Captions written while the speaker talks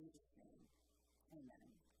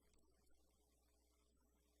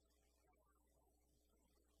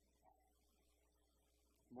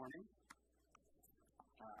morning.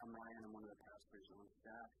 I'm Ryan. I'm one of the pastors on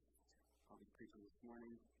staff. I'll be preaching this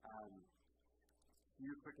morning. Few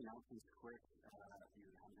quick announcements, if you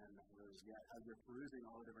haven't had enough of those yet. As you're perusing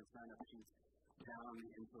all the different sign-up sheets down the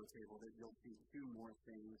info table, you'll see two more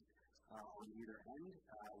things on either end.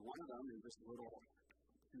 One of them is this little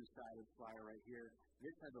two-sided flyer right here.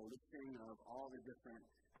 This has a listing of all the different,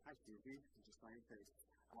 hi Susie, just saw your face,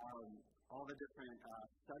 all the different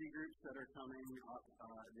study groups that are coming up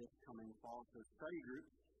this coming fall. So study groups,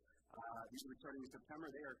 usually starting in September,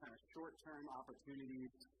 they are kind of short-term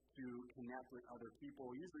opportunities to connect with other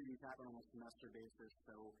people. Usually these happen on a semester basis,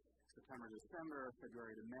 so September to December,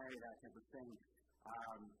 February to May, that type of thing.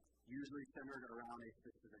 Usually centered around a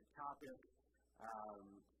specific topic,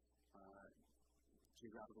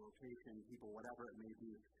 geographical location, people, whatever it may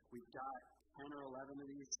be. We've got 10 or 11 of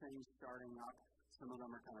these things starting up. Some of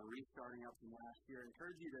them are kind of restarting up from last year. I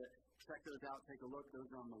encourage you to check those out, take a look. Those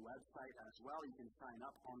are on the website as well. You can sign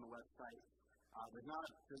up on the website. There's not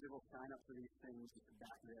a physical sign up for these things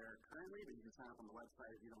back there currently, but you can sign up on the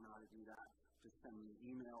website if you don't know how to do that. Just send me an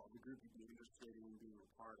email of the group you'd be interested in being a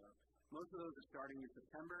part of. Most of those are starting in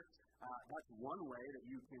September. That's one way that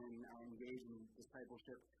you can engage in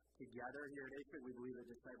discipleship together here at AFIT. We believe that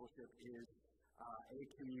discipleship is a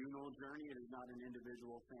communal journey. It is not an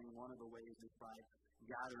individual thing. One of the ways is by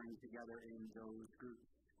gathering together in those groups.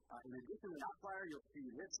 In addition to that flyer, you'll see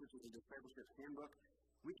this, which is a discipleship handbook.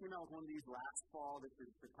 We came out with one of these last fall. This is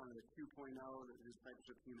the kind of the 2.0 that the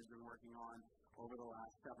discipleship team has been working on over the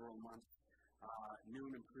last several months. New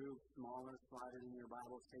and improved, smaller, slide it in your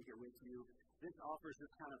Bibles, take it with you. This offers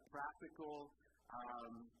this kind of practical,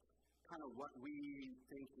 kind of what we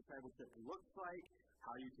think discipleship looks like,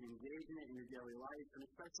 how you can engage in it in your daily life, and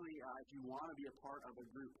especially if you want to be a part of a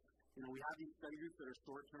group. You know, we have these study groups that are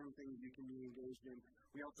short-term things you can be engaged in.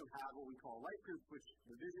 We also have what we call life groups, which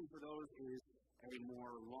the vision for those is a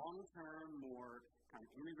more long-term, more kind of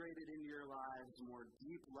integrated into your lives, more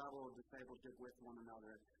deep level of discipleship with one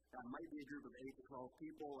another. That might be a group of 8 to 12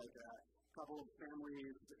 people, like a couple of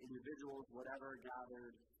families, individuals, whatever,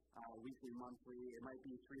 gathered weekly, monthly. It might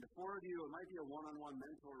be 3 to 4 of you. It might be a one-on-one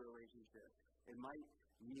mentor relationship. It might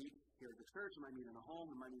meet here at the church. It might meet in a home.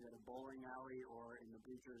 It might meet at a bowling alley or in the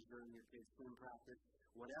bleachers during your kids' swim practice.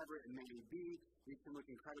 Whatever it may be, we can look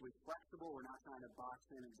incredibly flexible. We're not trying to box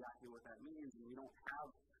in exactly what that means, and we don't have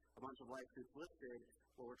a bunch of life groups listed.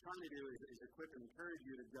 What we're trying to do is equip and encourage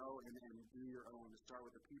you to go and do your own, to start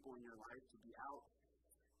with the people in your life, to be out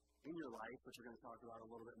in your life, which we're going to talk about a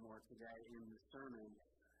little bit more today in the sermon,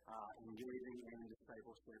 engaging in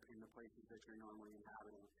discipleship in the places that you're normally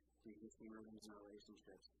inhabiting, the existing rooms and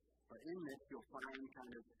relationships. But in this, you'll find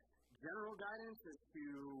kind of general guidance as to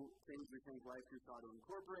things we think life groups ought to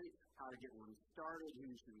incorporate, how to get one started, who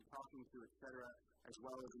you should be talking to, etc., as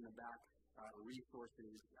well as in the back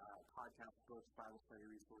resources, podcast books, Bible study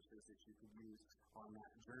resources that you could use on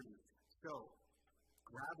that journey. So,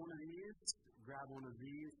 grab one of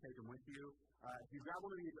these, take them with you. If you grab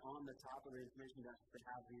one of these on the top of the information desk, they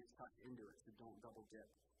have these tucked into it, so don't double dip.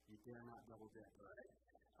 You dare not double dip, right?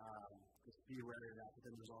 Just be aware of that, but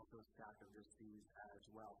then there's also a stack of just these as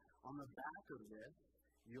well. On the back of this,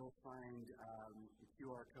 you'll find the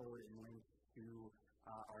QR code and links to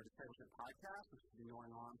our Discipleship podcast, which has been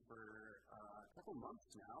going on for a couple months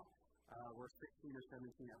now. We're 16 or 17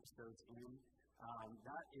 episodes in.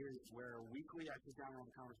 That is where weekly I sit down and have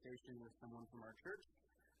a conversation with someone from our church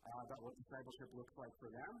about what discipleship looks like for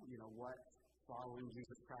them, you know, what following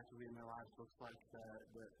Jesus practically in their lives looks like.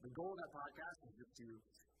 The goal of that podcast is just to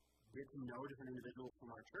get to know different individuals from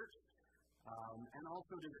our church, and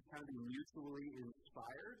also to just kind of be mutually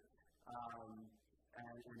inspired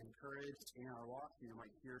and encouraged in our walk. You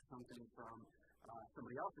might hear something from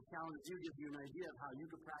somebody else that challenges you, gives you an idea of how you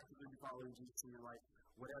could practically be following Jesus in your life,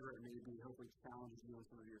 whatever it may be. Hopefully challenges you in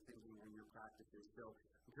some of your thinking and your practices. So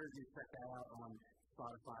I encourage you to check that out on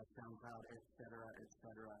Spotify, SoundCloud, etc.,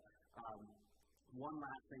 etc. One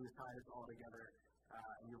last thing to tie this all together,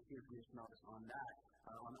 and you'll see information about this on that.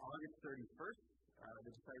 On August 31st, the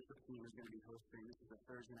discipleship team is going to be hosting, this is a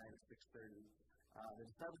Thursday night at 6:30. The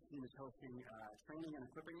discipleship team is hosting training and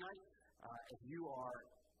equipping night. If you are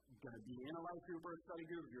going to be in a life group or a study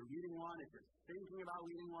group, if you're leading one, if you're thinking about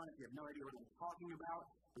leading one, if you have no idea what I'm talking about,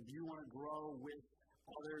 if you want to grow with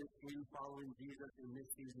others in following Jesus in this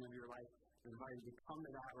season of your life, you're invited to come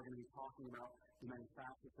to that. We're going to be talking about the many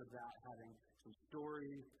facets of that, having some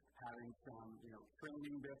stories, having some,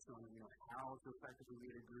 training bits on, how to effectively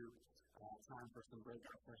lead a group, time for some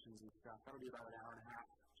breakout sessions and stuff. That'll be about an hour and a half.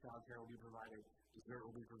 Childcare will be provided. Dessert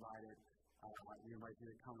will be provided. We invite you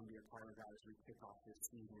to come and be a part of that as we kick off this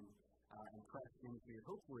season and press into,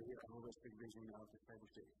 hopefully, a holistic vision of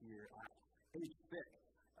discipleship here at Harrisburg.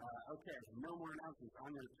 Okay, no more announcements.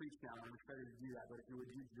 I'm going to preach now. I'm excited to do that. But if you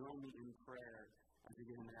would join me in prayer as we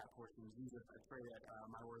get into that portion. Jesus, I pray that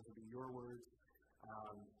my words will be your words,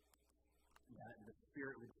 that the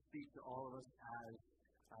Spirit would speak to all of us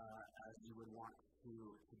as you would want to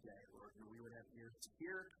today, Lord. And we would have ears to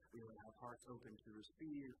hear. We would have hearts open to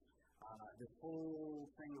receive. This whole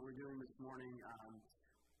thing that we're doing this morning,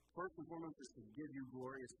 first and foremost, is to give you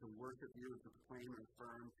glory, is to worship you, is to proclaim and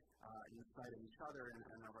affirm in sight of each other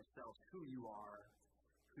and of ourselves who you are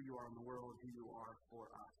in the world, who you are for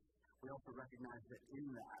us. We also recognize that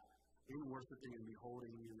in worshiping and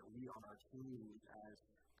beholding you, that we are changed as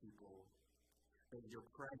people, that your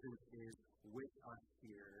presence is with us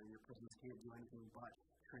here, and your presence can't do anything but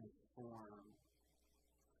transform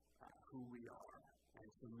who we are. And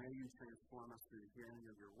so may you transform us through the hearing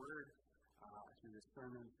of your word, through this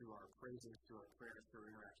sermon, through our praises, through our prayers, through our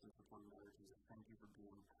interactions with one another. Jesus, thank you for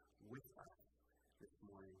being with us this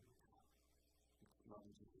morning. Love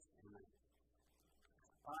you, Jesus. Amen.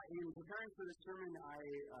 In preparing for this sermon, I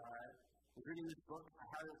was reading this book. I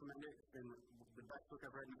highly recommend it. It's been the best book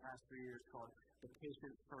I've read in the past 3 years, called The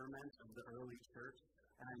Patient Ferment of the Early Church.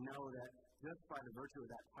 And I know that just by the virtue of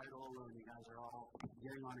that title alone, you guys are all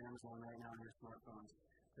getting on Amazon right now on your smartphones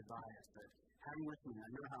to buy it. But hang with me. I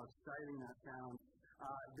know how exciting that sounds.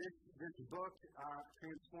 This book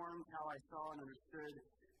transformed how I saw and understood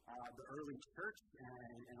the early church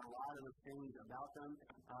and a lot of the things about them.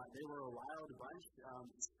 They were a wild bunch.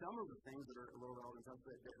 Some of the things that are a little relevant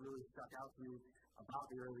that really stuck out to me about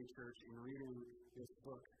the early church in reading this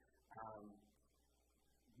book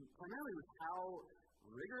primarily was how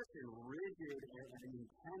rigorous and rigid and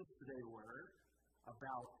intense they were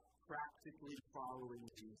about practically following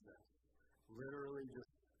Jesus, literally just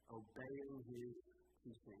obeying his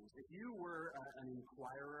teachings. If you were an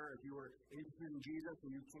inquirer, if you were interested in Jesus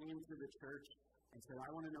and you came to the church and said, I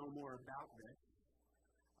want to know more about this,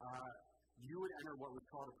 you would enter what was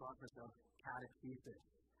called a process of catechesis,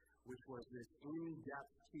 which was this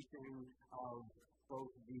in-depth teaching of both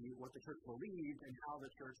what the church believed and how the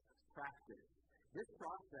church practiced. This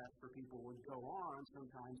process for people would go on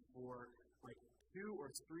sometimes for like 2 or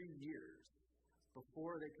 3 years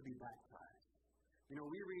before they could be baptized.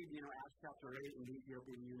 We read, Acts chapter 8 in the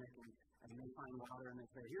Ethiopian eunuch, and they find water, and they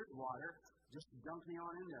say, here's water, just dunk me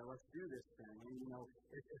on in there, let's do this thing. And,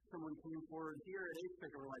 if someone came forward here at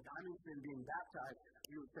Harrisburg and were like, I'm interested in being baptized,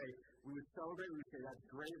 we would celebrate, we would say, that's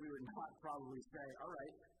great. We would not probably say, all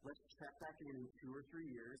right, let's check back in 2 or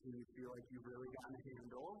 3 years, and you feel like you've really gotten a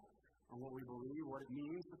handle on what we believe, what it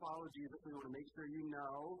means to follow Jesus. We want to make sure you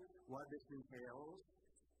know what this entails.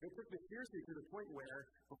 They took this seriously to the point where,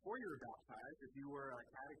 before you were baptized, if you were a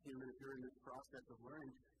catechumen, if you were in this process of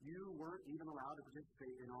learning, you weren't even allowed to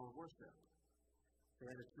participate in all of worship. They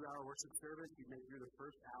had a 2-hour worship service. You'd make through the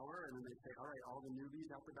first hour, and then they'd say, all right, all the newbies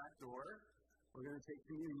out the back door. We're going to take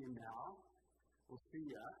communion now. We'll see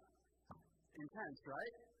ya. Intense,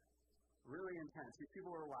 right? Really intense. These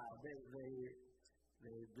people were wild. They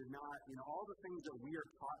did not, all the things that we are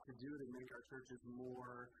taught to do to make our churches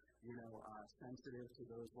more, sensitive to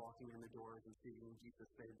those walking in the doors and seeing Jesus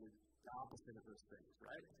say the opposite of those things,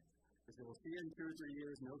 right? They said, we'll see you in 2 or 3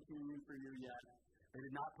 years, no communion for you yet. They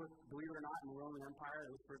did not believe it or not, in the Roman Empire,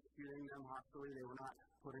 that was persecuting them hostily. They were not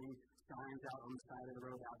putting signs out on the side of the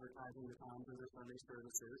road advertising the times of their Sunday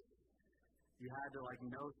services. You had to,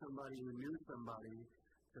 know somebody who knew somebody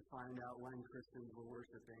to find out when Christians were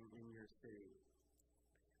worshiping in your city.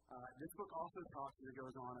 This book also talks, as it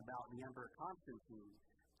goes on, about the Emperor Constantine,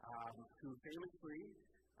 who famously,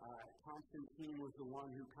 Constantine was the one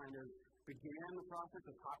who kind of began the process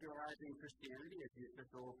of popularizing Christianity as the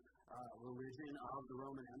official religion of the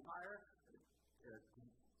Roman Empire.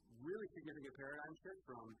 Really significant paradigm shift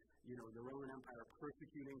from, the Roman Empire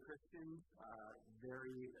persecuting Christians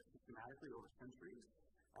very systematically over centuries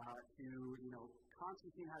to,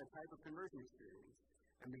 Constantine had a type of conversion experience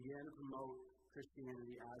and began to promote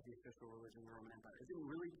Christianity as the official religion of the Roman Empire. It didn't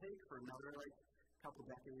really take for another, couple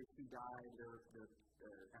decades. He died. The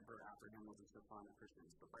emperor after him wasn't so fond of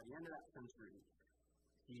Christians. But by the end of that century,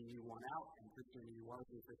 he won out, and Christianity was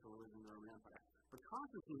the official religion of the Roman Empire. But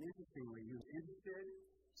Constantine, interestingly, he was interested.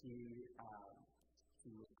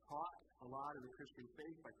 He was taught a lot of the Christian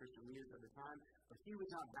faith by Christian leaders at the time, but he was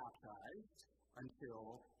not baptized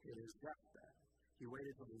until his deathbed. He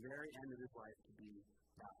waited till the very end of his life to be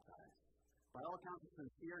baptized. By all accounts, a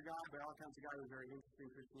sincere guy. By all accounts, a guy who was very interested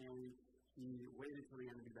in Christianity. He waited till the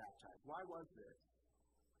end to be baptized. Why was this?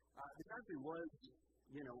 This actually was,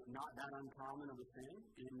 not that uncommon of a thing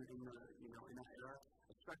in that era.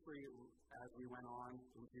 especially as we went on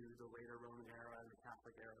into the later Roman era and the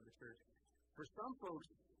Catholic era of the church. For some folks,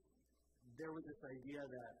 there was this idea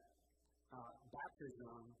that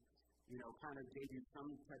baptism, kind of gave you some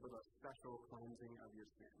type of a special cleansing of your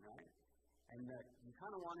sin, right? And that you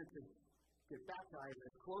kind of wanted to get baptized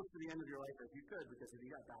as close to the end of your life as you could, because if you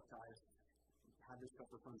got baptized, you had this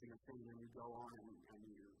special cleansing of sin, and you go on and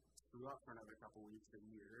you screw up for another couple weeks or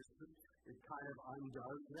years. It kind of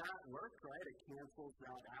undoes that work, right? It cancels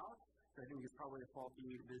that out. So I think it's probably a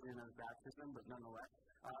faulty vision of baptism, but nonetheless.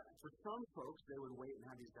 For some folks, they would wait and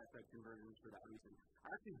have these baptized conversions for that reason. I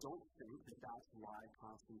actually don't think that that's why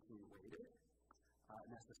Constantine waited,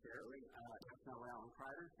 necessarily. That's not what Alan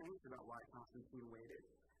Kreider thinks about why Constantine waited.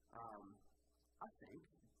 I think,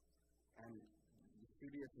 and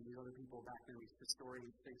Eusebius and these other people back then, these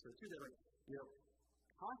historians think so too, they're like,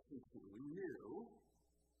 Constantine knew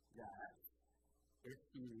that if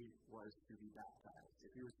he was to be baptized,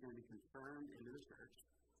 if he was going to be confirmed into the church,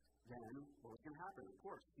 then what was going to happen? Of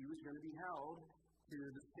course, he was going to be held to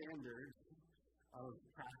the standards of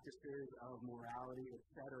practices, of morality,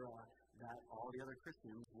 etc., that all the other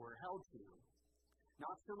Christians were held to.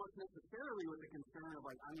 Not so much necessarily with the concern of,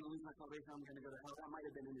 I'm going to lose my salvation, I'm going to go to hell. That might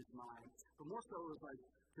have been in his mind. But more so, it was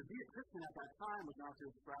to be a Christian at that time was not to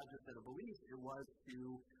ascribe just to a belief. It was to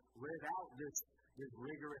live out this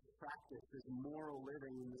rigorous practice, this moral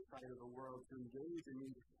living in this side of the world, to engage in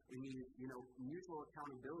these mutual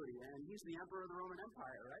accountability. And he's the emperor of the Roman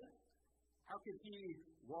Empire, right? How could he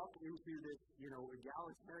walk into this,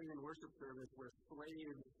 egalitarian worship service where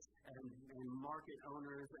slaves and market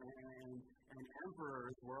owners and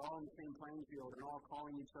emperors were all in the same playing field and all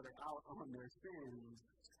calling each other out on their sins?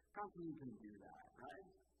 Constantine couldn't do that, right?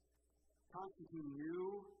 Constantine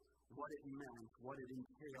knew what it meant, what it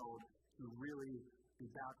entailed to really be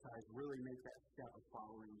baptized, really make that step of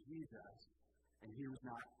following Jesus, and he was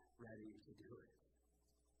not ready to do it.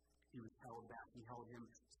 He was held back. He held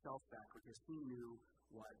himself back because he knew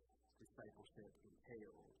what discipleship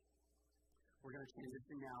entailed. We're going to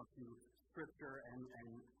transition now to Scripture and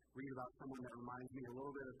read about someone that reminds me a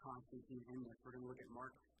little bit of Constantine in this. We're going to look at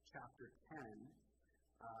Mark chapter 10,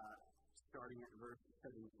 starting at verse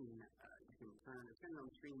 17. You can turn, it's on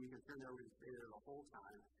the screen, you can turn there, we can stay there the whole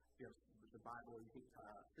time. If you have the Bible, you can,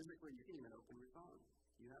 physically, you can even open your phone.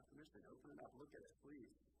 You have permission. Open it up, look at it,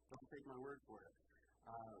 please. Don't take my word for it.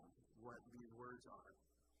 What these words are.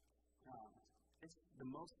 It's the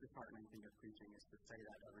most disheartening thing of preaching is to say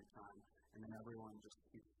that every time, and then everyone just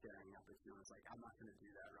keeps staring up at you and it's like, I'm not going to do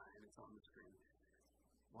that, Ryan. It's on the screen.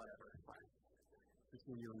 Whatever, fine.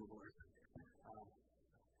 Between you and the Lord.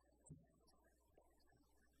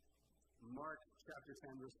 Mark chapter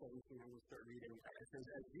 10, verse 17, I'm going to start reading. It says,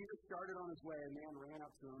 as Jesus started on his way, a man ran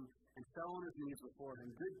up to him and fell on his knees before him.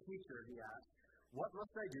 Good teacher, he asked, what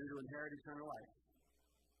must I do to inherit eternal life?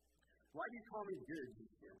 Why do you call me good?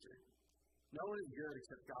 Jesus answered. No one is good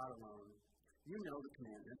except God alone. You know the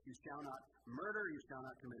commandments. You shall not murder. You shall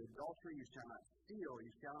not commit adultery. You shall not steal.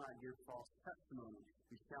 You shall not give false testimony.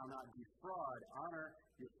 You shall not defraud. Honor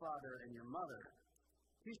your father and your mother.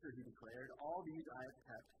 Teacher, he declared, all these I have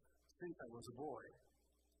kept since I was a boy.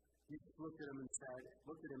 Jesus looked at him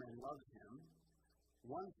and loved him.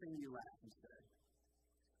 One thing you lack, he said.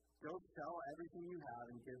 Go sell everything you have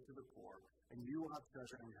and give to the poor, and you will have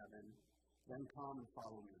treasure in heaven. Then come and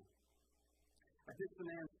follow me. At this the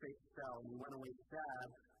man's face fell, and he went away sad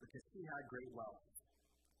because he had great wealth.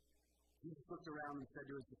 Jesus looked around and said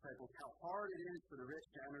to his disciples, how hard it is for the rich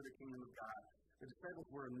to enter the kingdom of God. The disciples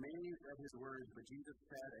were amazed at his words, but Jesus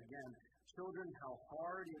said again, children, how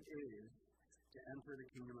hard it is to enter the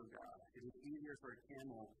kingdom of God. It is easier for a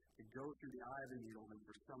camel to go through the eye of a needle than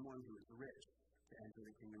for someone who is rich to enter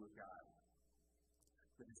the kingdom of God.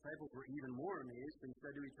 The disciples were even more amazed and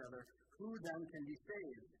said to each other, who then can be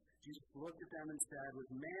saved? Jesus looked at them and said,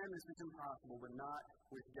 with man this is impossible, but not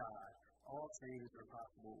with God. All things are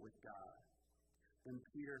possible with God. Then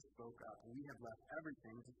Peter spoke up, we have left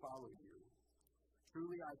everything to follow you.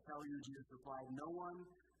 Truly I tell you, Jesus replied, no one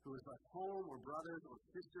who has left home or brothers or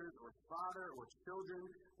sisters or father or children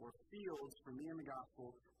or fields for me in the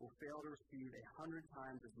gospel will fail to receive 100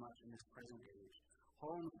 times as much in this present age.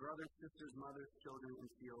 Homes, brothers, sisters, mothers, children, and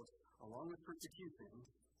fields, along with persecution,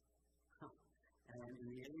 and in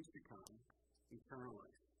the age to come, eternal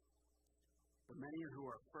life. But many who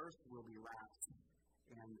are first will be last,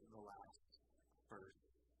 and the last first.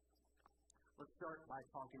 Let's start by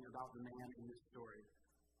talking about the man in this story.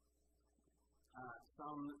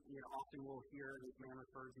 Some often will hear this man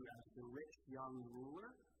referred to as the rich young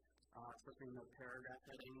ruler, especially in the paragraph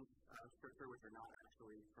headings of Scripture, which are not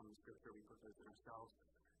actually from Scripture. We put those in ourselves.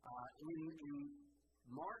 In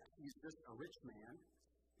Mark, he's just a rich man.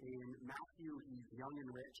 In Matthew, he's young and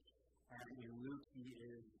rich. And in Luke, he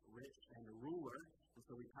is rich and a ruler. And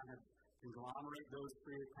so we kind of conglomerate those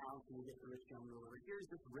three accounts and we get the rich young ruler. Here's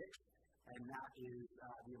this rich, and that is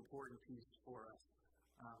the important piece for us.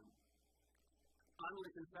 I'm going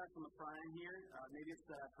to confess on the front end here. Maybe it's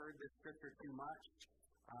that I've heard this scripture too much.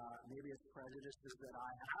 Maybe it's prejudices that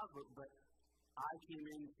I have, but I came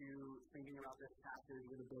into thinking about this passage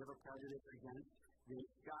with a bit of a prejudice against this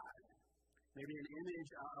guy. Maybe an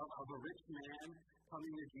image of a rich man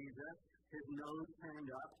coming to Jesus, his nose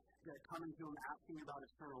turned up, coming to him asking about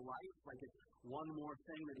eternal life, like it's one more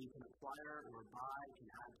thing that he can acquire or buy, can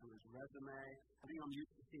add to his resume. I think I'm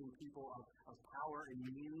used to seeing people of power and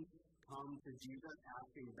means come to Jesus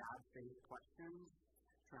asking bad faith questions,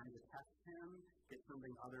 trying to test him, get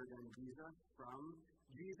something other than Jesus from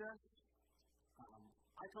Jesus.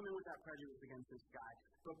 I come in with that prejudice against this guy.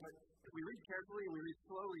 But if we read carefully and we read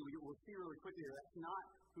slowly, we'll see really quickly that that's not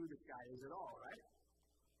who this guy is at all, right?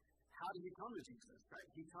 How did he come to Jesus, right?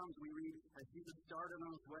 He comes, we read, as Jesus started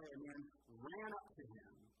on his way, a man ran up to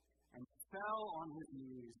him and fell on his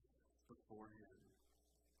knees before him.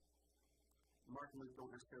 Mark and Luke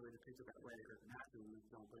don't necessarily depict it that way, or Matthew and Luke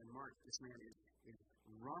don't, but in Mark, this man is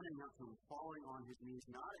running up to him, falling on his knees,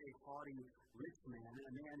 not a haughty, rich man,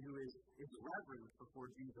 a man who is reverent before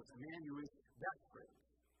Jesus, a man who is desperate.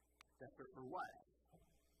 Desperate for what?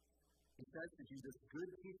 He says to Jesus,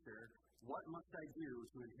 "Good teacher, what must I do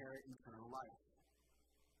to inherit eternal life?"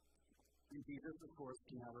 And Jesus, of course,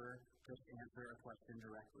 can never just answer a question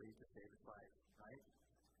directly to save his life, right?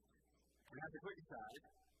 And as a quick aside,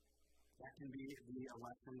 that can be the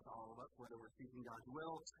lesson to all of us, whether we're seeking God's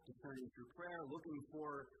will, discerning through prayer, looking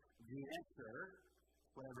for the answer,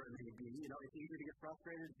 whatever it may be. You know, it's easy to get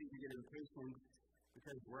frustrated, it's easy to get impatient,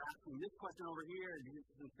 because we're asking this question over here, and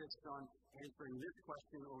Jesus insists on answering this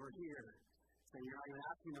question over here. Saying you're not going to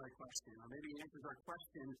ask me another question, or maybe he answers our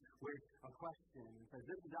question with a question, because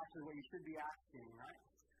this is actually what you should be asking, right?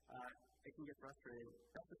 It can get frustrating.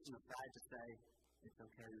 That's just an aside to say, it's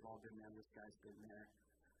okay, we've all been there, this guy's been there.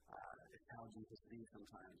 It's how Jesus be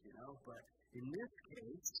sometimes, you know? But in this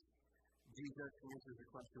case, Jesus answers the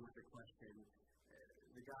question with a question.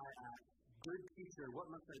 The guy asks, "Good teacher,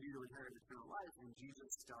 what must I do to inherit eternal life?" And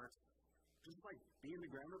Jesus starts just like being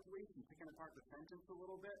the grammar police and picking apart the sentence a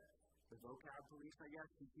little bit. The vocab police, I guess.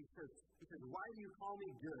 He says, "Why do you call me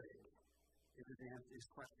good?" Is his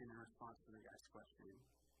question in response to the guy's question.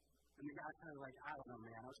 And the guy's kind of like, "I don't know,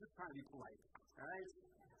 man. I was just trying to be polite. All right?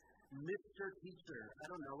 Mr. Teacher, I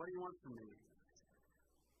don't know. What do you want from me?"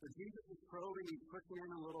 But Jesus is probing, he's pushing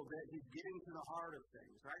in a little bit. He's getting to the heart of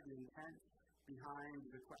things, right? The intent behind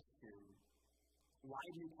the question. Why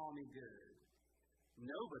do you call me good?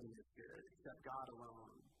 Nobody is good except God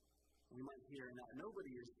alone. We might hear in that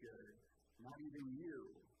nobody is good, not even you.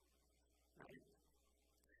 Right?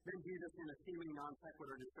 Then Jesus, in a seeming non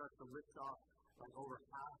sequitur, just starts to list off like over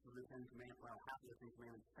half of the Ten Commandments, well, half of the Ten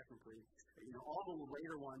Commandments technically, all the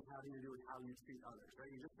later ones having to do with how you treat others, right?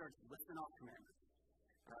 He just starts listing off commandments.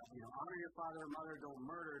 Honor your father and mother, don't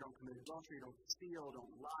murder, don't commit adultery, don't steal,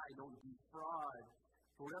 don't lie, don't defraud.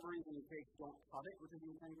 For whatever reason he takes don't covet, which is in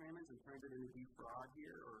the Ten Commandments, and turns it into defraud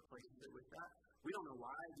here, or replaces it with that. We don't know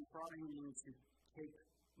why. Defrauding means to take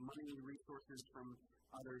money and resources from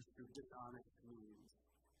others through dishonest means.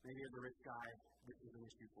 Maybe as a rich guy, this is an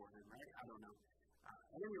issue for him, right? I don't know.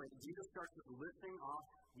 Anyway, Jesus starts with listing off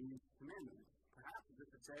these commandments. Perhaps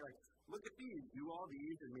just to say, like, look at these, do all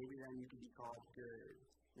these, and maybe then you can be called good.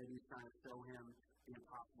 Maybe he's trying to show him the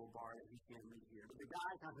impossible bar that he can't meet here. But the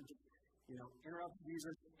guy kind of just, interrupts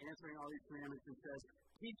Jesus answering all these commandments and says,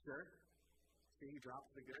 "Teacher," see, he drops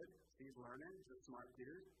the good, see, he's learning, he's a smart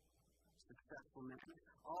dude, successful man.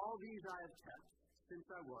 "All these I have kept since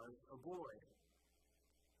I was a boy."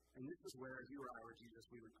 And this is where, if you or I were Jesus,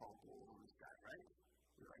 we would call bull on this guy, right?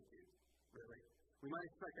 We're like, dude, really? We might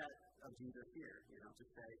expect that of Jesus here, to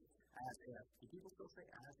say, as if. Do people still say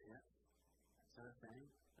as if? Is that a thing?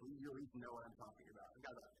 You at least know what I'm talking about. I've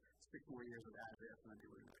got about 6 more years of as if, and then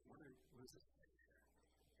people are like, what is this?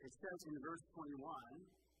 It says in verse 21,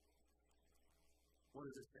 what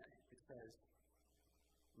does it say? It says,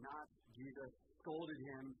 not Jesus scolded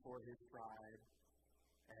him for his pride.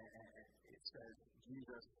 It says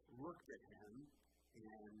Jesus looked at him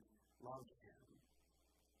and loved him.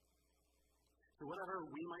 So whatever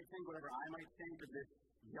we might think, whatever I might think of this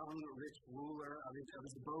young, rich ruler, of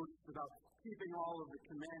his boasts about keeping all of the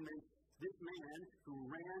commandments, this man who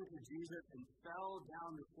ran to Jesus and fell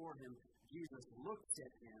down before him, Jesus looked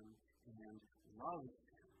at him and loved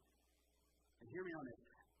him. And hear me on this.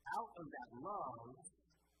 Out of that love,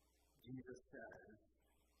 Jesus says,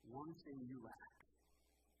 one thing you lack.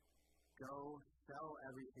 Go, sell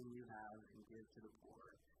everything you have and give to the poor,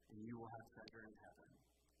 and you will have treasure in heaven.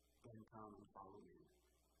 Then come and follow me.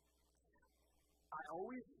 I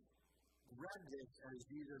always read this as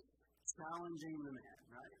Jesus challenging the man,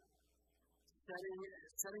 right?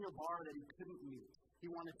 Setting a bar that he couldn't meet. He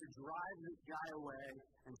wanted to drive this guy away,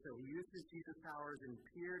 and so he used his Jesus powers and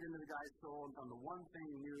peered into the guy's soul and found the one thing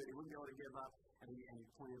he knew that he wouldn't be able to give up, and he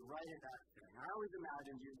pointed right at that thing. I always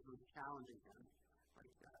imagined Jesus was challenging him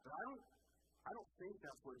like that. But I don't think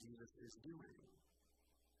that's what Jesus is doing.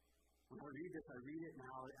 When I read this, I read it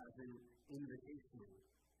now as an invitation,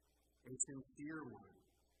 a sincere one.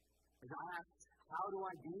 As I ask, how do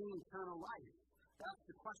I gain eternal life? That's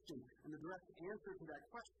the question. And the direct answer to that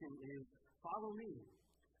question is, follow me.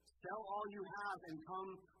 Sell all you have and come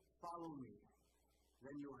follow me.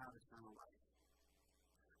 Then you will have eternal life.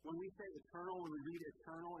 When we say eternal, when we read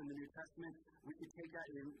eternal in the New Testament, we could take that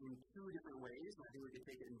in two different ways. I think we could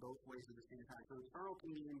take it in both ways at the same time. So eternal can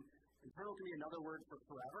be another word for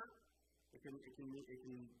forever. It can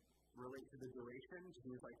relate to the duration, which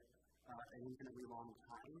means like an infinitely long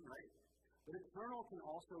time, right? But eternal can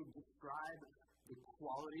also describe the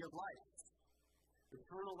quality of life.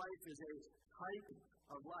 Eternal life is a type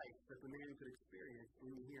of life that the man could experience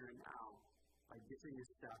in the here and now by dipping his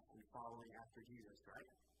steps and following after Jesus, right?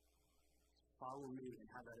 Follow me and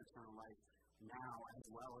have that eternal life now as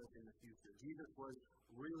well as in the future. Jesus was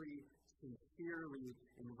really sincerely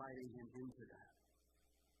inviting him into that.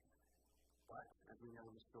 But as we know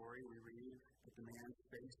in the story, we read that the man's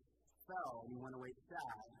face fell and he went away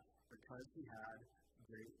sad because he had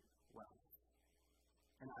great wealth.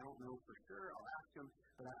 And I don't know for sure, I'll ask him,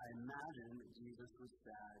 but I imagine that Jesus was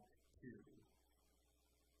sad too.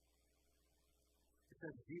 It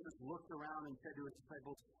says Jesus looked around and said to his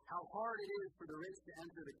disciples, how hard it is for the rich to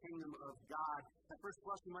enter the kingdom of God. At first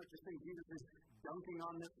blush, you might just think Jesus is dunking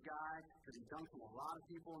on this guy, because he dunks on a lot of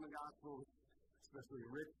people in the Gospels, especially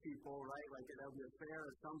rich people, right? Like that would be a fair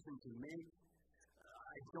assumption to make.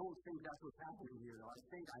 I don't think that's what's happening here, though.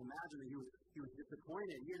 I imagine that he was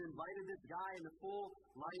disappointed. He had invited this guy into full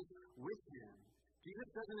life with him. Jesus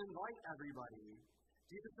doesn't invite everybody.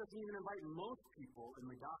 Jesus doesn't even invite most people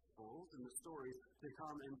in the Gospels, in the stories, to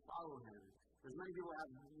come and follow him. There's many people that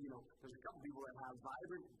have, there's a couple people that have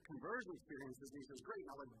vibrant conversion experiences, and he says, great,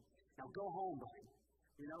 now go home, buddy.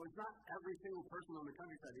 It's not every single person on the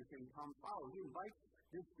countryside who's saying, come follow. He invites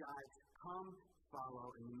this guy, come follow,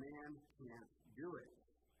 and the man can't do it.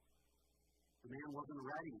 The man wasn't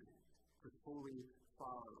ready to fully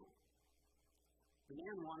follow. The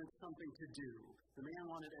man wanted something to do. The man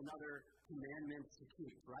wanted another commandment to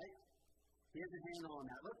keep, right? He has a handle on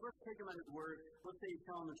that. Let's take him at his word. Let's say he's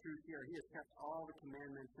telling the truth here. He has kept all the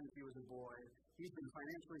commandments since he was a boy. He's been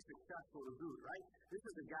financially successful to boot, right? This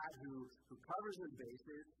is a guy who covers his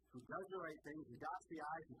bases, who does the right things, who dots the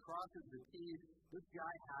I's, who crosses the T's. This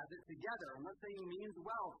guy has it together. And let's say he means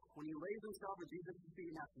well when he lays himself at Jesus'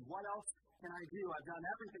 feet and asks, what else can I do? I've done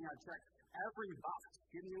everything. I've checked every box.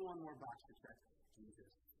 Give me one more box to check,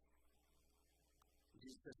 Jesus.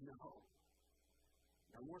 Jesus says, no.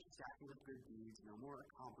 No more stacking of good deeds, no more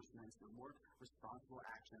accomplishments, no more responsible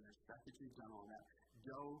action. There's stuff that you've done all that.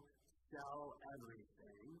 Go sell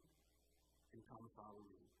everything and come follow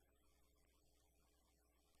me.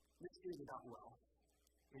 This is about wealth,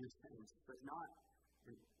 in a sense, but not,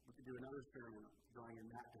 we could do another sermon going in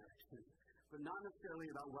that direction, but not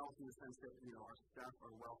necessarily about wealth in the sense that, our stuff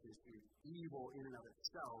or wealth is evil in and of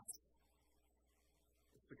itself.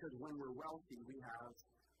 It's because when we're wealthy, we have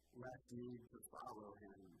less need to follow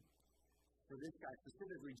him. For this guy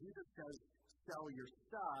specifically, Jesus says, sell your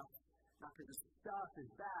stuff, not because his stuff is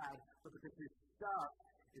bad, but because his stuff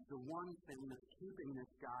is the one thing that's keeping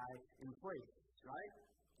this guy in place, right?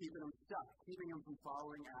 Keeping him stuck, keeping him from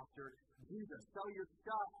following after Jesus. Sell your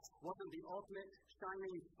stuff wasn't the ultimate,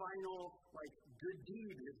 shining, final, good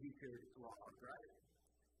deed that he could log, right?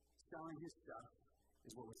 Selling his stuff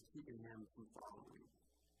is what was keeping him from following.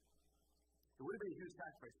 It would have been a huge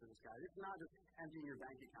sacrifice for this guy. This is not just emptying your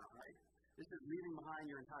bank account, right? This is leaving behind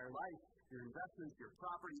your entire life, your investments, your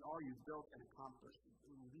property, all you've built and accomplished.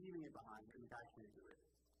 Leaving it behind, and the guy can't do it.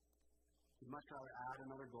 He'd much rather add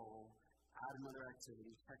another goal, add another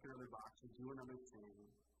activity, check another box, and do another thing.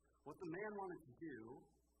 What the man wanted to do,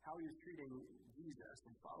 how he was treating Jesus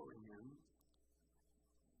and following him,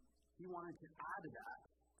 he wanted to add that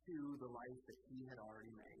to the life that he had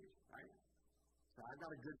already made, right? So I've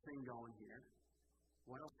got a good thing going here.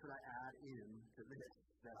 What else could I add in to this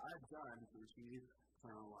that I've done to achieve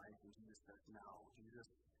eternal life? And Jesus says, no.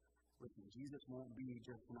 Jesus won't be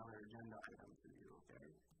just another agenda item for you, okay?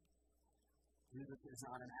 Jesus is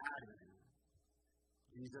not an add-in.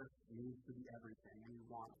 Jesus needs to be everything, and he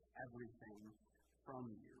wants everything from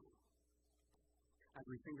you. As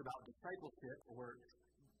we think about discipleship, or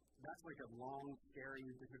that's like a long, scary,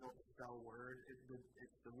 difficult to spell word. It's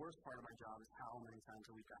the worst part of my job is how many times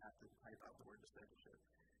a week I have to type out the word discipleship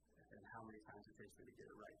and how many times it takes me to get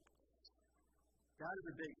it right. That is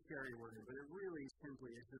a big, scary word, but it really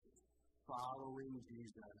simply is just following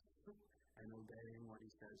Jesus and obeying what he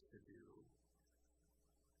says to do.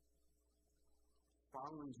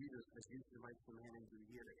 Following Jesus as Jesus invites the man into the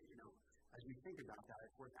year. As we think about that,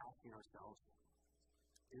 it's worth asking ourselves,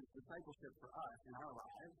 is discipleship for us in our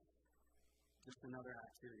lives just another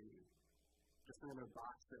activity, just another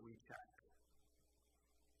box that we check?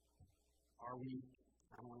 Are we,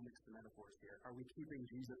 I don't want to mix the metaphors here, are we keeping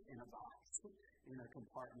Jesus in a box, in a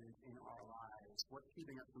compartment in our lives? What's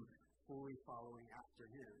keeping us from fully following after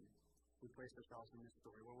him? We place ourselves in this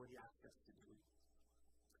story. What would he ask us to do?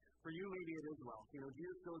 For you, maybe it is wealth.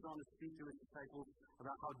 Jesus goes on to speak to his disciples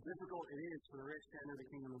about how difficult it is for the rich to enter the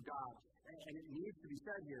kingdom of God. And it needs to be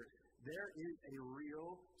said here, there is a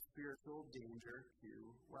real spiritual danger to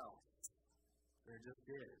wealth. There just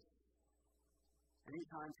is.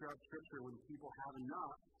 Anytime throughout Scripture when people have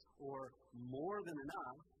enough or more than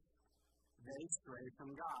enough, they stray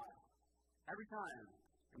from God. Every time.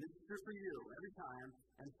 And this is true for you every time,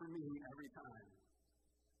 and for me every time.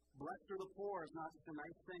 Blessed are the poor is not just a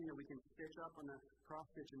nice thing that we can stitch up on the cross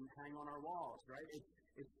stitch and hang on our walls, right?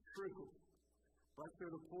 It's true. Blessed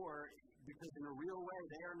are the poor because in a real way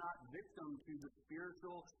they are not victim to the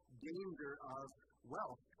spiritual danger of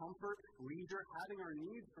wealth, comfort, leisure, having our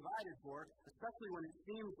needs provided for, especially when it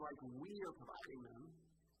seems like we are providing them,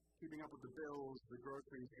 keeping up with the bills, the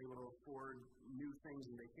groceries, able to afford new things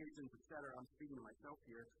and vacations, etc. I'm speaking to myself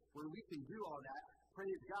here. When we can do all that,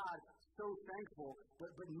 praise God, so thankful,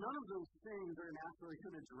 but none of those things are naturally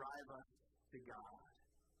going to drive us to God.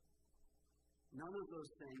 None of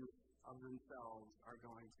those things of themselves are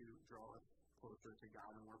going to draw us closer to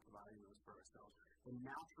God, and we're providing those for ourselves. The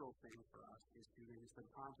natural thing for us is to maybe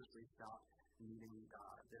subconsciously stop needing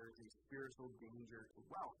God. There is a spiritual danger to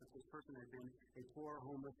wealth. If this person had been a poor,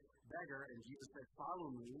 homeless beggar, and Jesus said, "Follow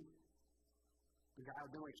me," the guy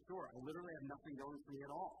would be like, "Sure, I literally have nothing going for me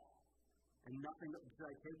at all. And nothing, should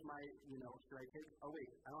I take, oh wait,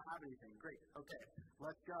 I don't have anything. Great, okay,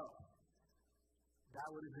 let's go." That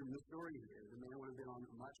would have been the story here. The man would have been on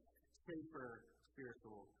a much safer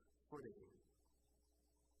spiritual footing.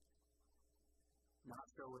 Not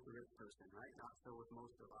so with the rich person, right? Not so with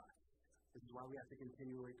most of us. This is why we have to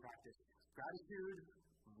continually practice gratitude,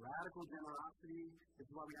 radical generosity. This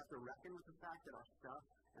is why we have to reckon with the fact that our stuff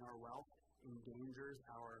and our wealth endangers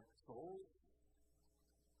our souls.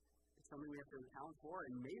 Something we have to account for,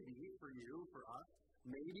 and maybe for you, for us,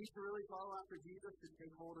 maybe to really follow after Jesus, to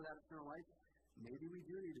take hold of that eternal life, maybe we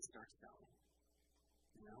do need to start selling.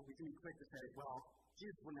 We can be quick to say, well,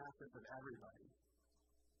 Jesus wouldn't ask this of everybody.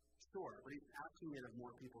 Sure, but he's asking it of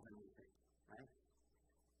more people than we think, right?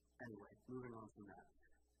 Anyway, moving on from that.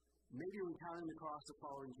 Maybe when counting the cost of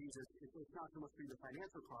following Jesus, it's not so much the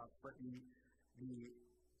financial cost, but the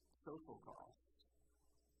social cost.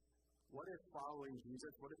 What if following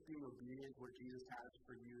Jesus, what if being obedient to what Jesus has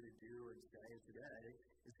for you to do and say today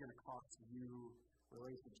is going to cost you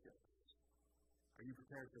relationships? Are you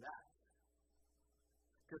prepared for that?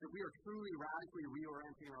 Because if we are truly radically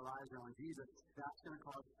reorienting our lives around Jesus, that's going to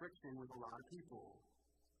cause friction with a lot of people.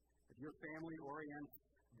 If your family orients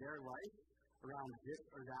their life around this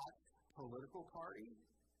or that political party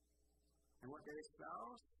and what they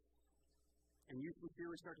espouse, and you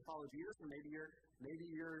sincerely start to follow Jesus, and maybe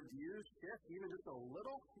your views shift even just a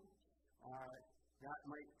little, that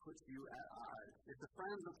might put you at odds. If the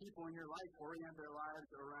friends of people in your life orient their lives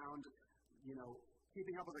around,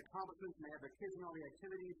 keeping up with accomplishments, and they have their kids in all the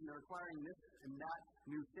activities, and they're acquiring this and that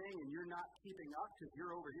new thing, and you're not keeping up because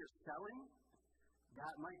you're over here selling,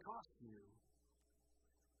 that might cost you.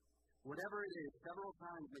 Whatever it is, several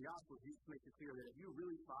times in the gospel, Jesus makes it clear that if you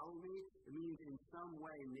really follow me, it means in some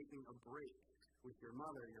way making a break with your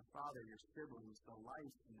mother, your father, your siblings, the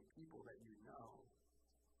life and the people that you know.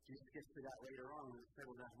 Jesus gets to that later on in the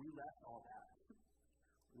disciples as we left all that.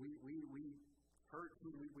 We hurt,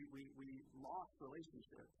 we lost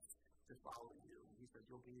relationships to follow you. And he says,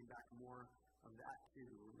 you'll gain back more of that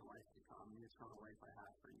too in the life to come, the eternal life I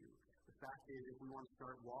have for you. The fact is, if we want to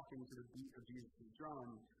start walking to the beat of Jesus'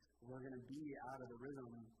 drum, we're going to be out of the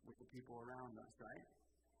rhythm with the people around us, right?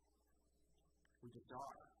 We just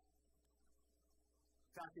are.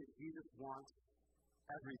 The fact is, Jesus wants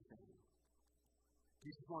everything.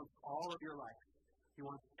 Jesus wants all of your life. He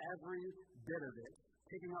wants every bit of it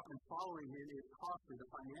picking up and following him is costly.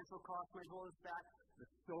 The financial cost might hold us back. The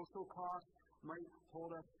social cost might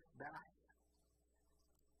hold us back.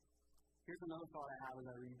 Here's another thought I have as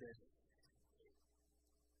I read this.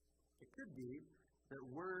 It could be that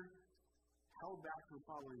we're held back from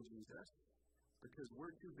following Jesus because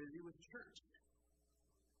we're too busy with church.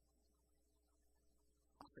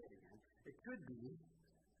 I'll say it again. It could be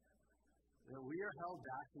that we are held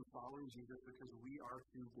back from following Jesus because we are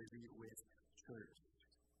too busy with church.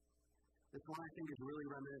 This one I think is really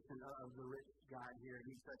reminiscent of the rich guy here.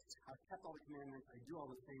 He says, I've kept all the commandments. I do all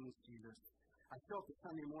the things, Jesus. I show up at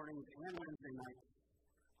Sunday mornings and Wednesday nights.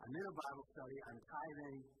 I'm in a Bible study. I'm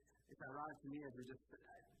tithing. It's ironic to me as we just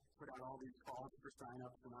put out all these calls for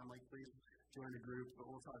sign-ups, and I'm like, please join the group, but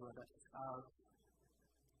we'll talk about that.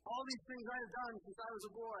 All these things I have done since I was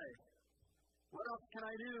a boy. What else can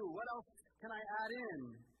I do? What else can I add in?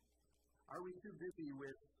 Are we too busy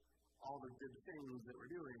with all the good things that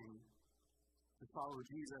we're doing to follow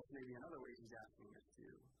Jesus? Maybe in other ways he's asking us to.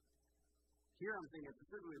 Here I'm thinking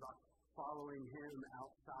specifically about following him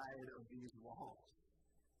outside of these walls.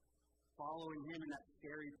 Following him in that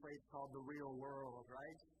scary place called the real world,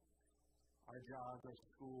 right? Our jobs, our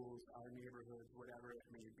schools, our neighborhoods, whatever it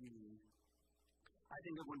may be. I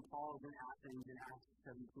think of when Paul is in Athens in Acts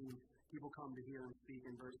 17, people come to hear him speak.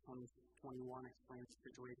 In verse 21 explains the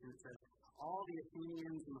situation. It says, all the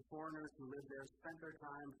Athenians and the foreigners who lived there spent their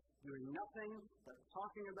time doing nothing but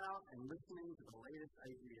talking about and listening to the latest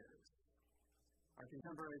ideas. Our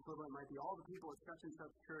contemporary equivalent might be all the people at such and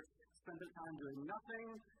such church spent their time doing nothing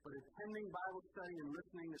but attending Bible study and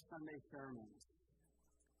listening to Sunday sermons.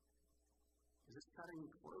 Is this cutting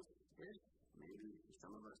close-ish, maybe, for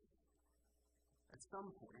some of us? At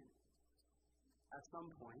some point,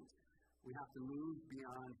 we have to move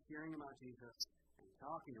beyond hearing about Jesus and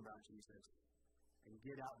talking about Jesus and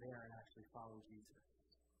get out there and actually follow Jesus.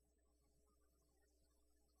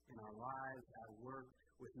 In our lives, at work,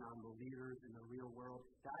 with non-believers, in the real world,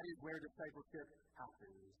 that is where discipleship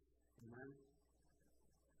happens. Amen?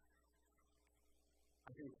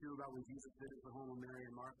 I think too about when Jesus visits the home of Mary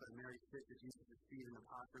and Martha, and Mary sits at Jesus' feet in the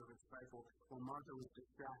posture of a disciple, while Martha was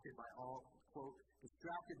distracted by all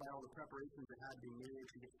the preparations that had been made.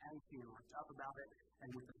 She gets antsy and worked up about it,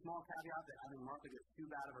 and with the small caveat that I think Martha gets too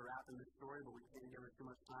bad of a rap in this story, but we can't give her too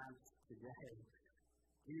much time today.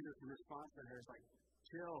 Jesus' response to her is like,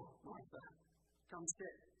 chill, Martha, come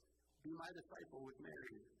sit, be my disciple with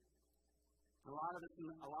Mary. A lot of us in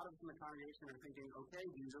the congregation are thinking, okay,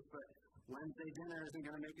 Jesus, but Wednesday dinner isn't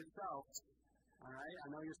going to make itself. All right? I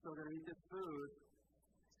know you're still going to eat this food.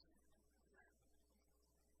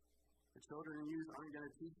 The children and youth aren't going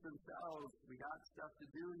to teach themselves. We got stuff to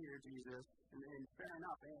do here, Jesus. And fair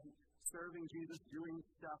enough, serving Jesus, doing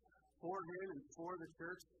stuff for him and for the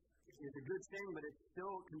church is a good thing, but it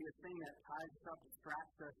still can be a thing that ties us up,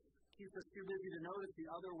 distracts us, keeps us too busy to notice the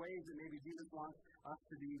other ways that maybe Jesus wants us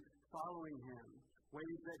to be following him,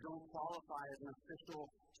 ways that don't qualify as an official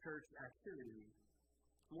church activity.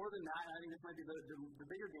 More than that, and I think this might be the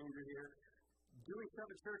bigger danger here, doing stuff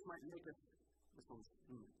at church might make us,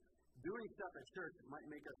 doing stuff at church might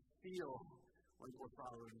make us feel like we're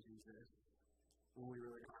following Jesus when we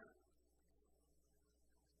really aren't.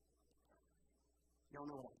 Y'all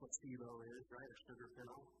know what a placebo is, right? A sugar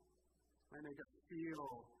pill. It might make us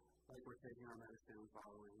feel like we're taking our medicine and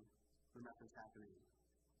following, but nothing's happening.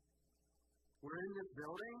 We're in this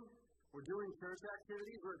building. We're doing church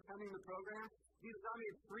activities. We're attending the program. Jesus, I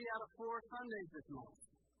made 3 out of 4 Sundays this month.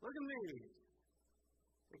 Look at me.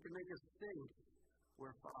 It can make us think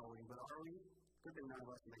we're following, but are we? Good thing none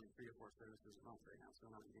of us are making 3 or 4 services a month right now, so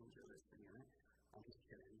we're not in danger of this thing, right? I'm just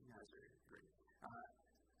kidding. You guys are great.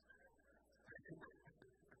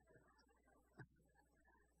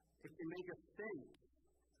 It can make us think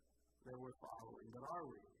that we're following, but are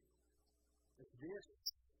we? Is this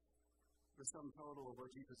the sum total of what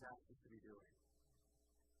Jesus asks us to be doing?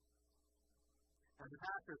 As a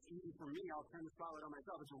pastor, it's easy for me, I'll turn the spotlight on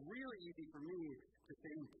myself, it's really easy for me to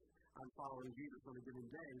think I'm following Jesus on a given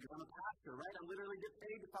day, because I'm a pastor, right? I literally get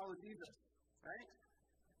paid to follow Jesus, right?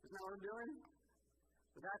 Isn't that what I'm doing?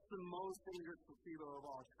 But that's the most dangerous placebo of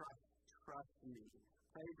all. Trust me.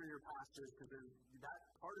 Pray for your pastors, because that's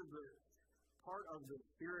part of the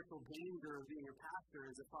spiritual danger of being a pastor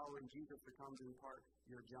is that following Jesus becomes in part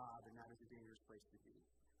your job, and that is a dangerous place to be.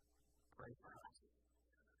 Pray for us.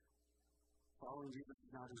 Following Jesus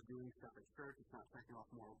is not just doing stuff at church, it's not checking off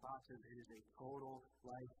moral boxes, it is a total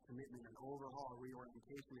life commitment, an overhaul, a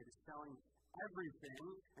reorientation. It is selling everything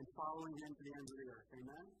and following him to the ends of the earth.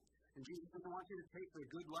 Amen? And Jesus doesn't want you to take the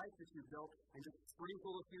good life that you've built and just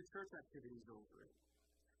sprinkle a few church activities over it.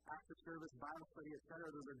 after service, Bible study,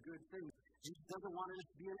 etc. Those are good things. Jesus doesn't want it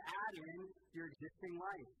to be an add-in to your existing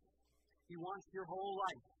life. He wants your whole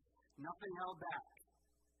life. Nothing held back.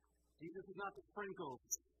 Jesus is not the sprinkles.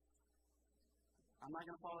 I'm not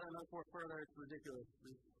going to follow that metaphor further. It's ridiculous.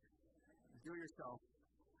 Do it yourself.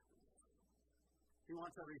 He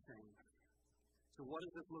wants everything. So what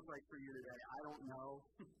does this look like for you today? I don't know.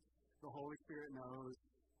 The Holy Spirit knows.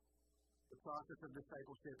 The process of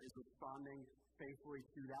discipleship is responding faithfully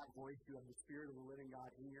to that voice. You have the Spirit of the living God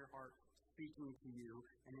in your heart speaking to you.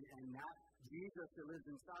 And that Jesus that lives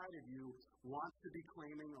inside of you wants to be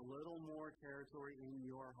claiming a little more territory in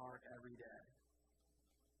your heart every day.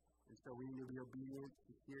 And so we need to be obedient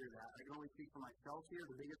to hear that. I can only speak for myself here.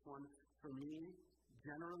 The biggest one for me,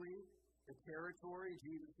 generally, the territory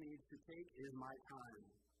Jesus needs to take is my time.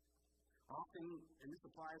 Often, and this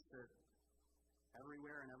applies to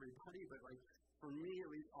everywhere and everybody, but like for me at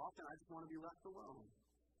least, often I just want to be left alone.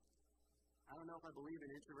 I don't know if I believe in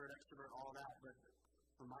introvert, extrovert, all that, but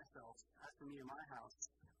for myself, as for me in my house,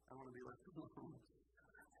 I want to be left alone.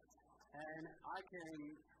 And I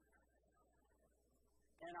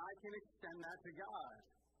can extend that to God.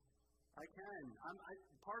 I can.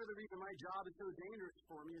 Part of the reason my job is so dangerous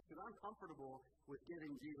for me is because I'm comfortable with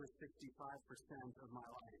giving Jesus 65% of my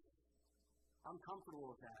life. I'm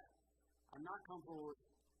comfortable with that. I'm not comfortable with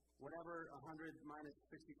whatever 100 minus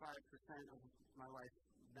 65% of my life,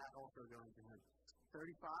 that also going to him.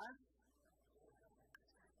 35?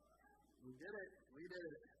 We did it. We did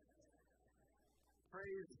it.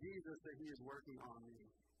 Praise Jesus that he is working on me.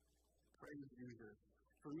 Praise Jesus.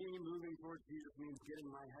 For me, moving towards Jesus means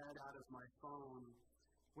getting my head out of my phone,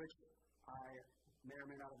 which I may or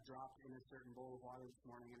may not have dropped in a certain bowl of water this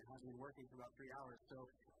morning, and it hasn't been working for about 3 hours. So,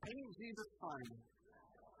 ain't Jesus fun?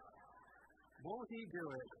 Won't he do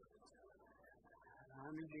it? I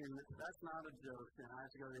mean, that's not a joke, and I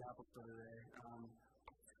have to go to the Apple Store today.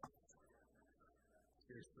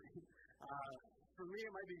 Seriously. For me,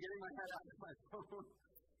 it might be getting my head out of my phone.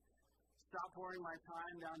 Stop pouring my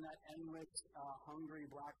time down that endless, hungry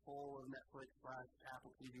black hole of Netflix /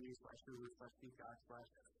 Apple TV / Hulu / Peacock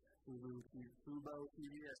 / Hulu Fubo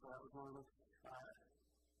TV. So that was one of them.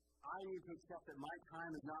 I need to accept that my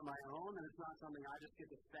time is not my own, and it's not something I just get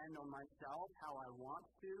to spend on myself how I want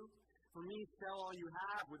to. For me, sell all you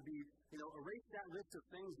have would be, erase that list of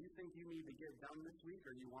things you think you need to get done this week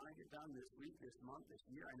or you want to get done this week, this month, this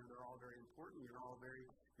year. I know they're all very important. You're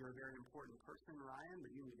a very important person, Ryan,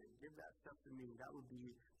 but you need to give that stuff to me. That would be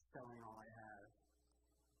selling all I have.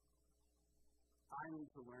 I need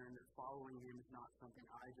to learn that following him is not something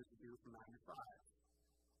I just do from 9 to 5.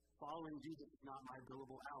 Following Jesus is not my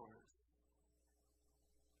billable hours.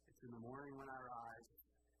 It's in the morning when I rise,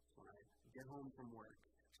 when I get home from work.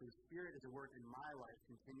 So the Spirit is at work in my life,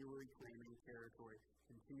 continually claiming territory,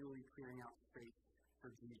 continually clearing out space for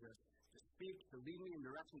Jesus to speak, to lead me in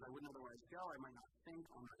directions I wouldn't otherwise go. I might not think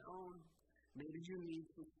on my own. Maybe you need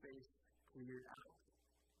some space cleared out,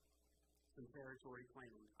 some territory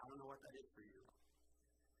claimed. I don't know what that is for you.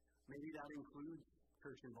 Maybe that includes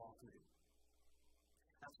church involvement.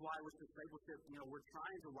 That's why with discipleship, we're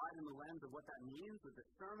trying to widen the lens of what that means with the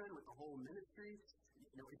sermon, with the whole ministry.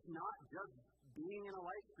 It's not just being in a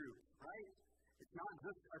life group, right? It's not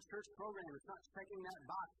just a church program. It's not checking that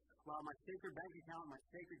box while my sacred bank account and my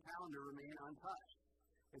sacred calendar remain untouched.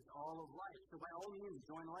 It's all of life. So by all means,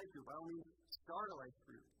 join a life group. By all means, start a life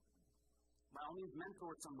group. By all means,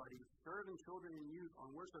 mentor somebody. Serve in children and youth on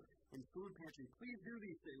worship and food pantry. Please do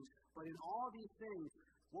these things. But in all these things,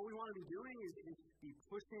 what we want to be doing is be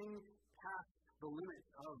pushing past the limits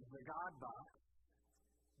of the God box,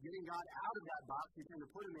 getting God out of that box we tend to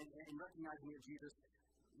put him in, and recognizing that Jesus,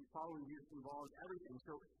 following Jesus involves everything.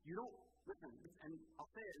 So you don't, listen, and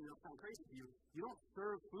I'll say it and it'll sound crazy to you, you don't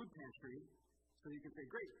serve food pantry so you can say,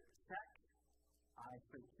 great, check. I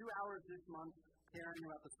spent 2 hours this month caring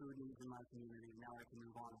about the food needs in my community, and now I can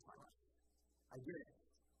move on with my life. I get it.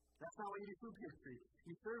 That's not what you do food pantry.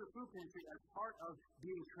 You serve a food pantry as part of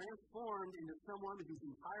being transformed into someone whose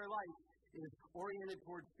entire life is oriented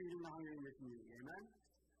towards feeding the hungry in your community. Amen?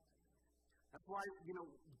 That's why,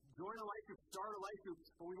 join a life group, start a life group,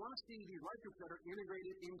 but we want to see these life groups that are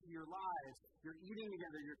integrated into your lives. You're eating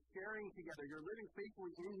together, you're sharing together, you're living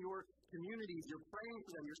faithfully in your communities, you're praying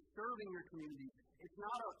for them, you're serving your community. It's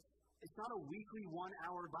not a weekly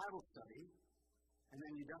 1-hour Bible study, and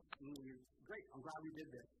then you're great, I'm glad we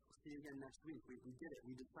did this. We'll see you again next week. We did it.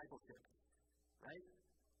 We discipleship. Right?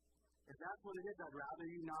 If that's what it is, I'd rather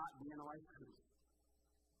you not be in a life group.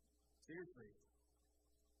 Seriously.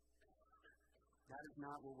 That is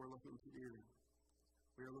not what we're looking to do.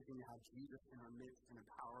 We are looking to have Jesus in our midst in a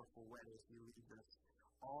powerful way as he leads us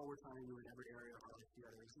all we're trying to do in every area of our life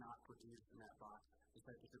together is not put Jesus in that box.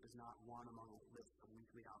 Discipleship is not one among a list of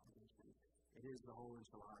weekly obligations. It is the whole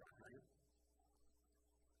enchilada, right?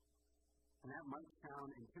 And that might sound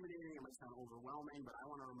intimidating, it might sound overwhelming, but I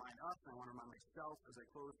want to remind us, and I want to remind myself as I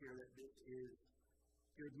close here, that this is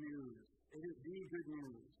good news. It is the good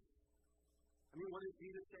news. I mean, what does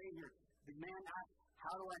Jesus say here? The man asks,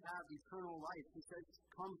 how do I have eternal life? He says,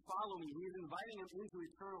 come follow me. He's inviting him into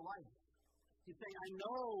eternal life. He's saying, I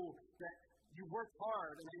know that you work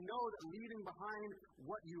hard, and I know that leaving behind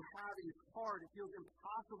what you have is hard. It feels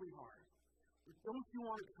impossibly hard. But don't you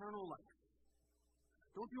want eternal life?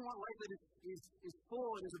 Don't you want life that is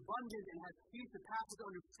full and is abundant and has peace that passes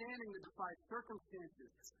understanding that defies circumstances?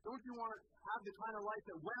 Don't you want to have the kind of life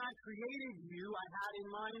that when I created you, I had in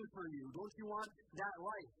mind for you? Don't you want that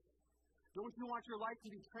life? Don't you want your life to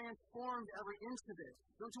be transformed every inch of it?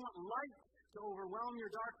 Don't you want light to overwhelm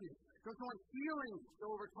your darkness? Don't you want healing to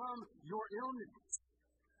overcome your illness?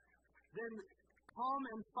 Then come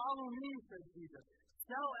and follow me, says Jesus.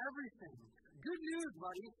 Sell everything. Good news,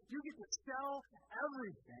 buddy. You get to sell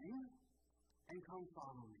everything and come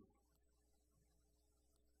follow me.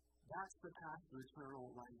 That's the path to eternal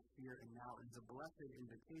life here and now. It is a blessed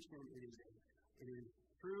invitation. It is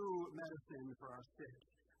true medicine for our sick,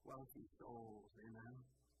 wealthy souls. Amen.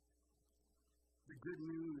 The good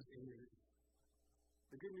news is,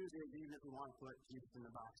 even if we want to put Jesus in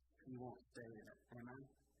the box, he won't stay in it. Amen.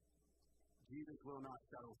 Jesus will not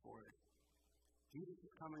settle for it. Jesus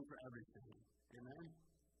is coming for everything. Amen?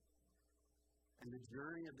 And the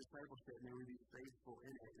journey of discipleship, may we be faithful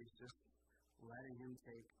in it, is just letting him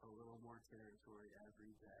take a little more territory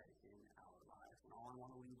every day in our lives. And all I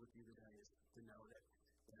want to leave with you today is to know that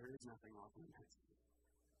there is nothing off limits.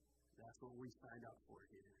 That's what we signed up for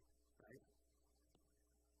here, right?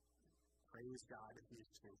 Praise God that he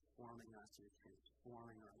is transforming us, he is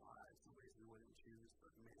transforming our lives in ways we wouldn't choose,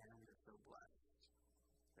 but man, we are so blessed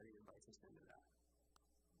that he invites us into that.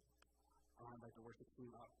 I want to invite the worship team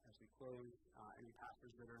up as we close. Any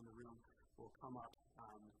pastors that are in the room will come up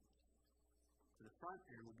to the front,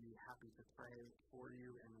 and we'll be happy to pray for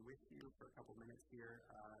you and with you for a couple minutes here.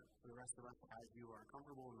 For the rest of us, as you are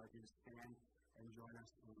comfortable, and let you stand and join us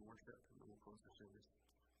in worship, and then we'll close the service.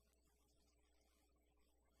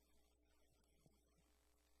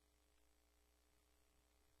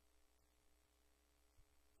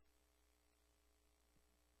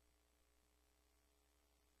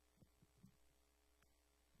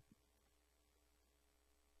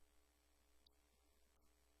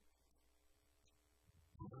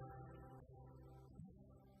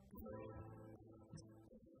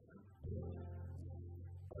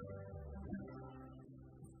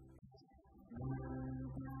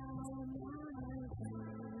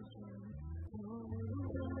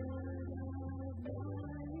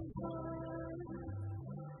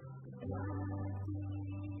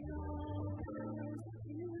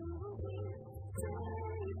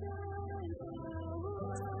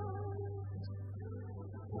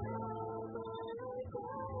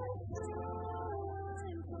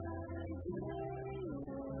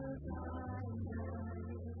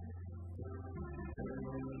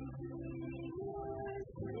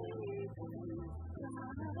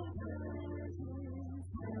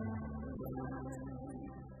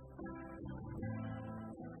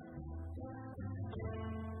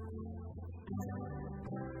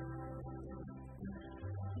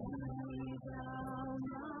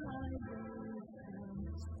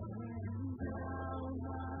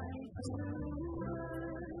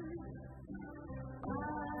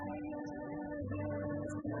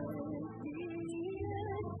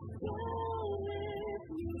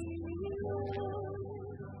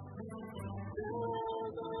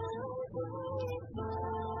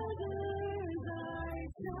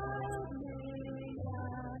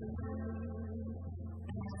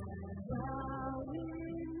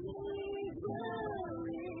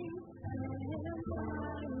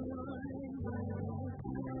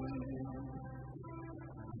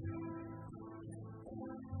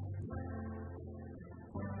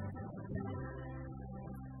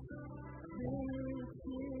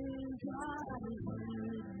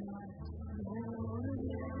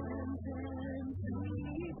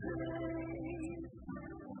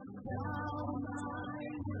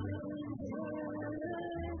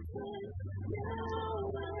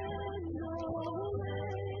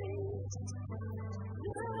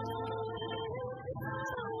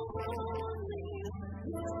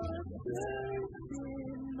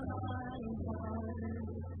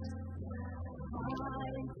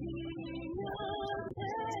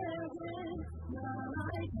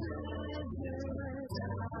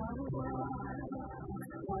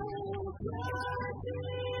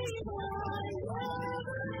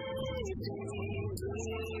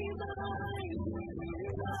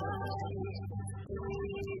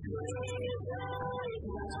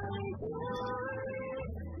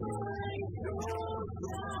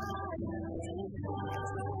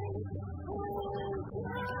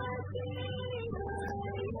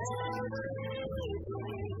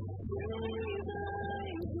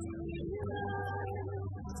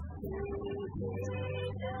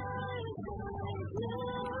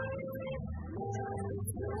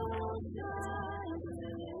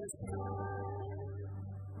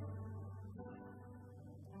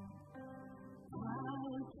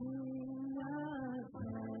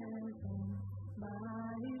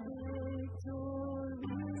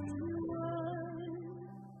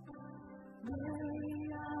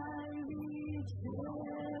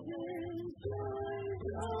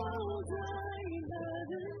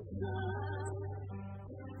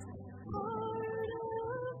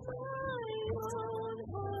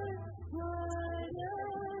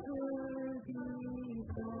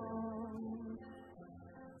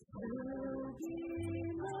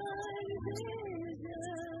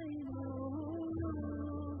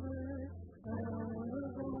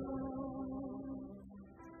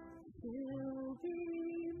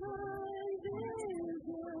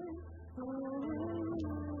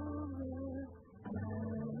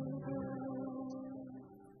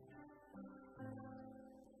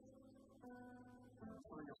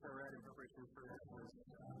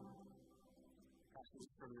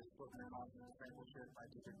 book, The Cost of Discipleship by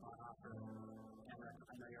Discipleship. And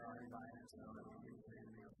I know you're already buying it, so I don't need to say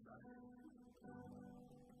anything else about it.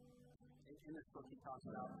 In this book, he talks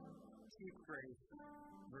about cheap grace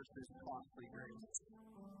versus costly grace.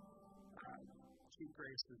 Cheap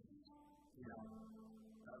grace is,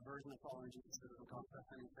 a version of following Jesus that doesn't cost us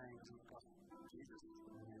anything, doesn't cost Jesus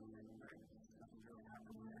anything, right? Nothing really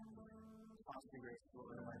happens there. Costly grace is what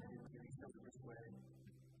we're like to do in a selfish way.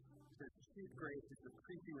 Because cheap grace is the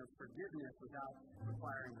preaching of forgiveness without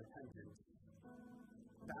requiring repentance.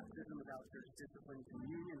 Baptism without church discipline,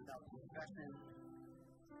 communion without confession.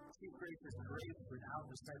 Cheap grace is grace without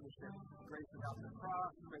discipleship, grace without the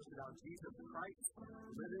cross, grace without Jesus Christ,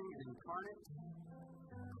 living and incarnate.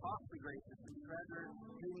 Costly grace is the treasure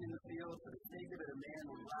hidden in the field. For the sake of it, a man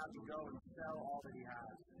will gladly go and sell all that he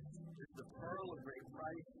has. It's the pearl of great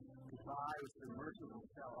price to buy with the merchant will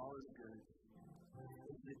sell all his goods.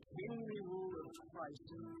 It's the kingly rule of Christ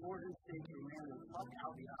for his sake a man will pluck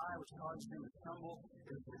out the eye which causes him to stumble.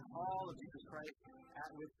 It is the call of Jesus Christ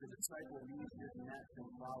at which the disciple leaves his net and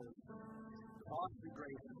follows him. Costly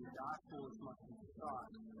grace is the gospel which must be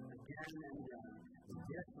sought again and again. The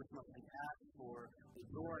gift which must be asked for, the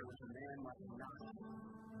joy which a man must not.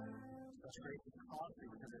 Such grace is costly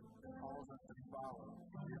because it calls us to follow.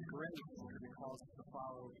 It is grace because it calls us to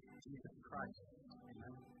follow Jesus Christ.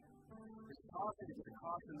 Amen. It's costly because it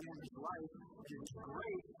costs a man his life. It is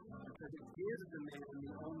grace because it gives the man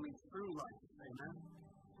the only true life. Amen.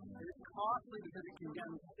 It is costly because it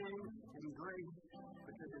condemns sin, and grace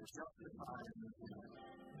because it justifies sin.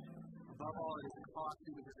 Above all, it is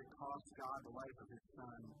costly because it cost God the life of his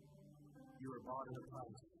Son. You are bought at a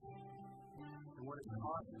price. And what it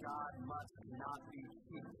cost God must not be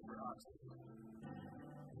cheap for us.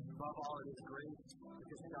 Above all, it is grace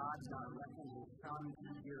because God did not reckon his Son to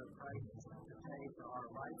be the price to pay for our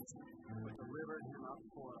rights, but delivered him up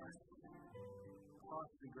for us.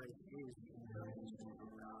 Costly grace is the incarnation of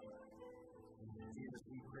God. Jesus,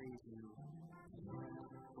 we praise you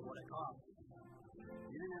for what it costs.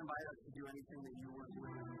 You didn't invite us to do anything that you weren't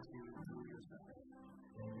willing to do yourself.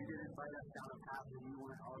 You didn't invite us down a path that you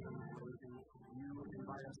weren't already chosen. You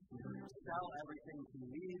invite us to sell everything, to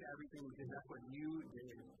leave everything, because that's what you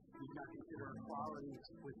did. You did not consider equality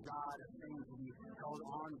with God a thing to be held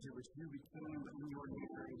on to, which you became in your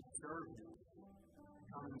nature a servant.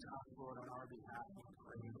 Coming to us, Lord, on our behalf, we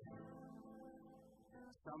praise you.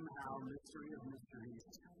 Somehow, mystery of mysteries,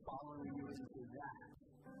 following you into that,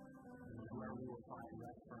 where we will find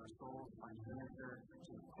rest for our souls, find answer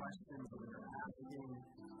to the questions that we are asking.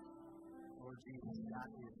 Lord Jesus, that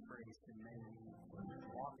is grace, and may we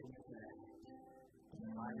walk in today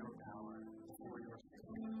by your power for your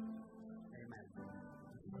sake.